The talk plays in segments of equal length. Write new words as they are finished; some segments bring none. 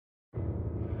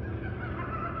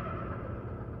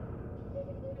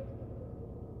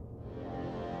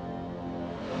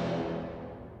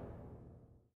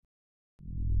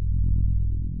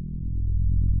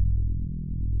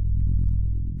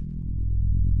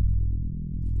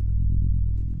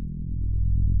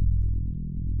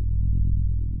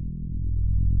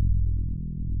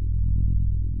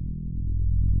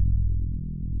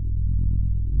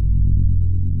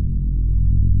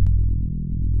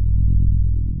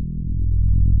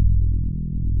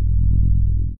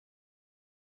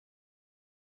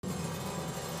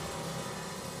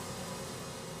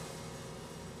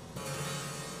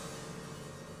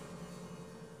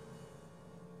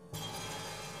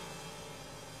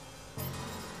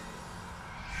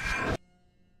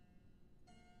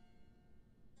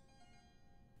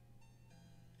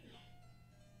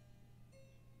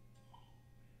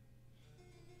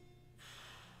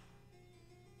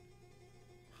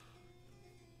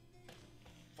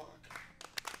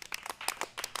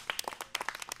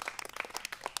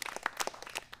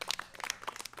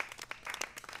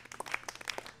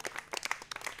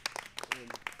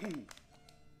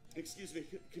Excuse me,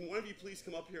 can one of you please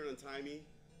come up here and untie me?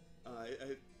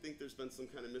 I think there's been some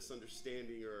kind of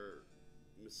misunderstanding or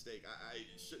mistake. I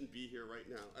shouldn't be here right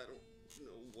now. I don't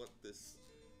know what this...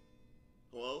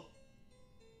 Hello?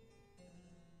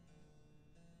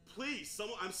 Please,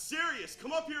 someone, I'm serious.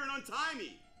 Come up here and untie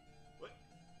me. What?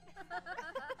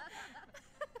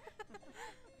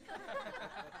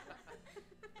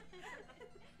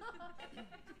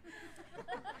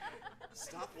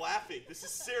 Stop laughing. This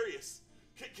is serious.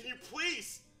 Can you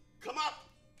please come up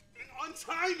and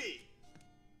untie me?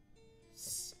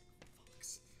 Sick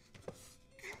fucks.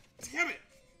 God damn it.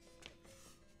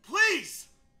 Please.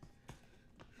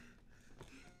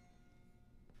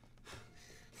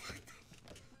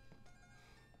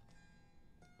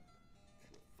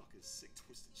 What the fucking sick,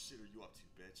 twisted shit are you up to,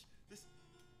 bitch? This...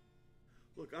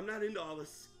 Look, I'm not into all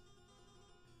this...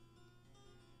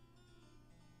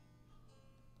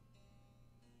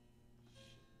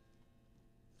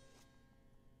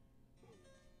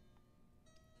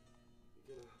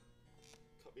 You gonna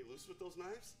cut me loose with those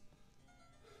knives?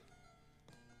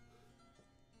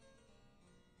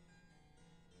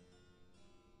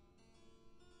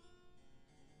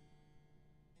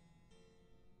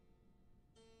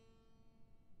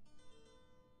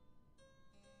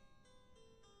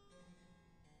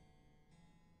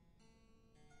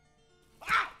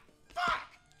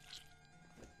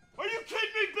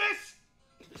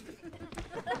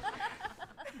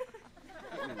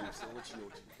 I'll let you know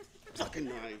what you do. Fucking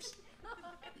knives.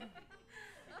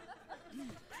 Fucking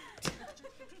untie me.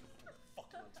 Sick bitch.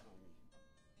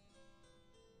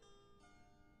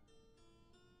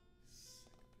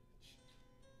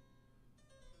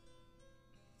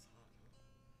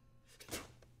 It's hot, huh?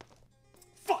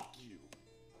 Fuck you!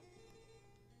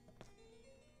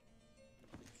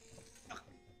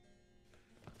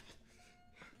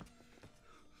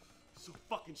 So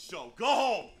fucking show. Go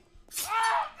home!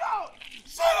 Ah, no!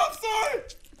 Shit, I'm sorry!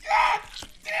 God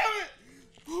damn it!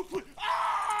 Oh, please.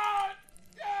 Ah!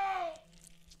 No!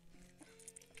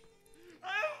 I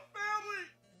have a family!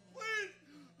 Please!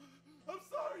 I'm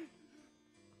sorry!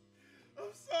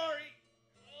 I'm sorry!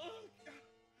 Oh, God.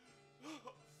 Oh,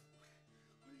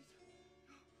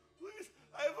 please,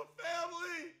 I have a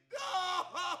family! No!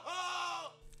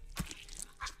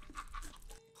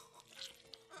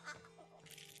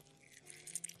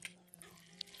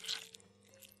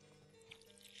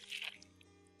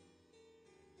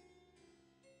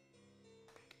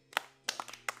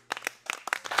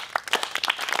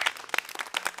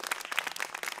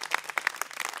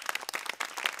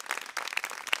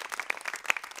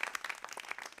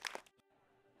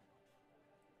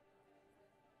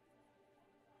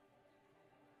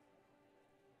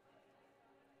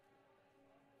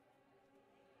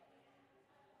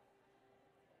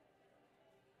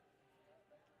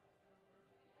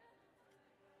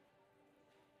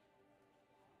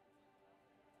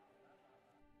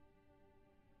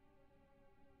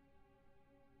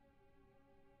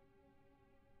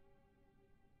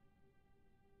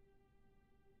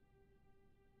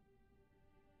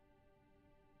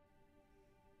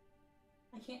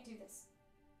 I can't do this.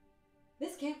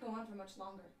 This can't go on for much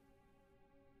longer.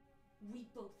 We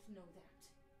both know that.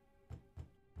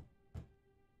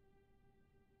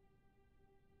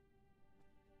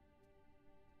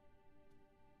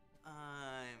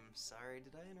 I'm sorry,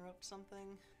 did I interrupt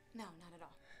something? No, not at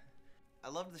all. I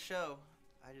loved the show.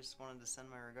 I just wanted to send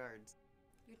my regards.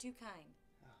 You're too kind.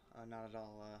 Not at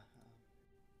all.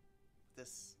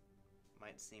 This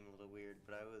might seem a little weird,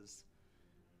 but I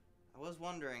was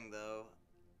wondering though,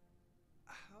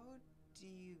 how do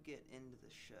you get into the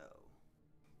show?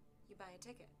 You buy a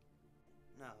ticket.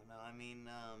 No, I mean,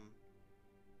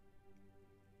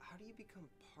 how do you become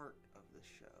part of the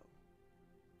show?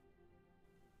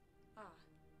 Ah,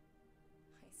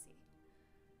 I see.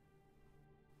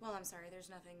 Well, I'm sorry, there's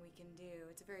nothing we can do.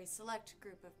 It's a very select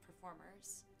group of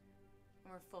performers,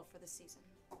 and we're full for the season.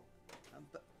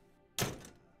 But...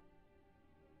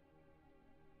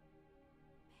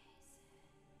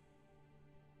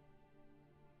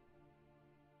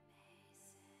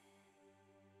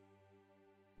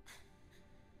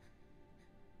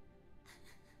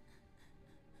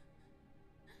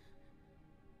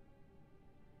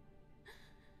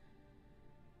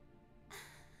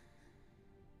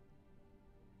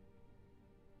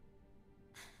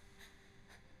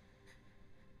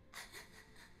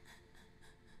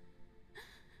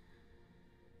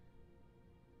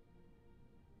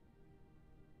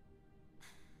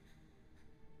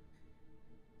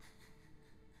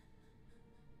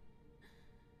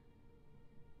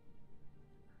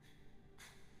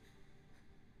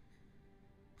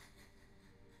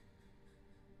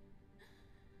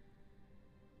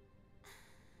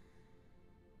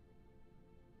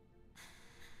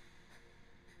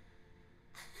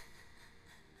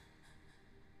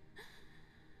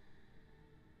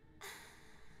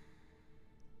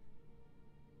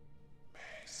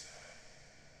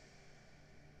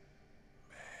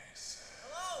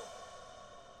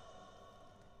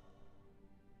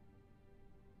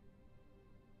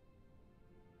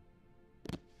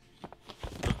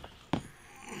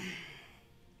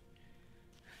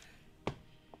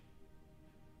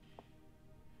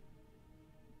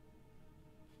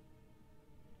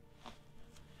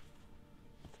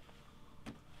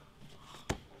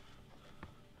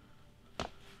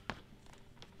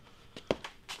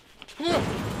 Hello?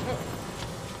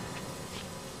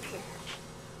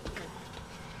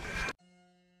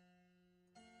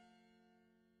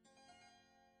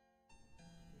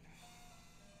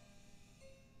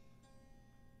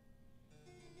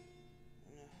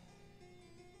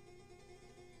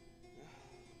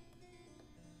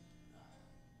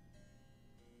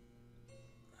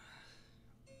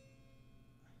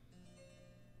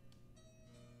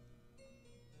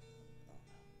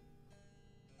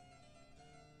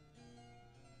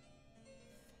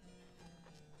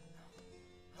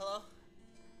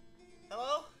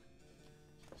 Hello?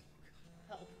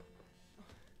 Help.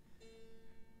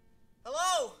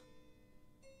 Hello?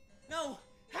 No!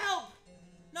 Help!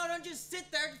 No, don't just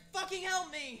sit there. Fucking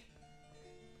help me!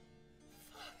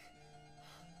 Fuck.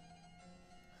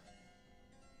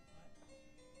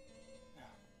 No.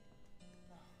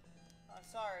 No. I'm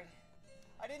sorry.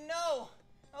 I didn't know!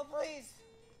 Oh, please.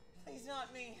 Please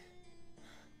not me.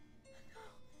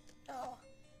 No. No.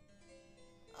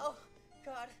 Oh,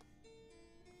 God.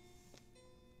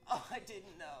 Oh, I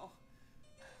didn't know.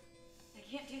 I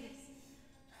can't do this.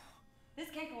 This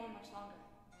can't go on much longer.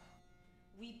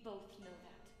 We both know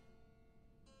that.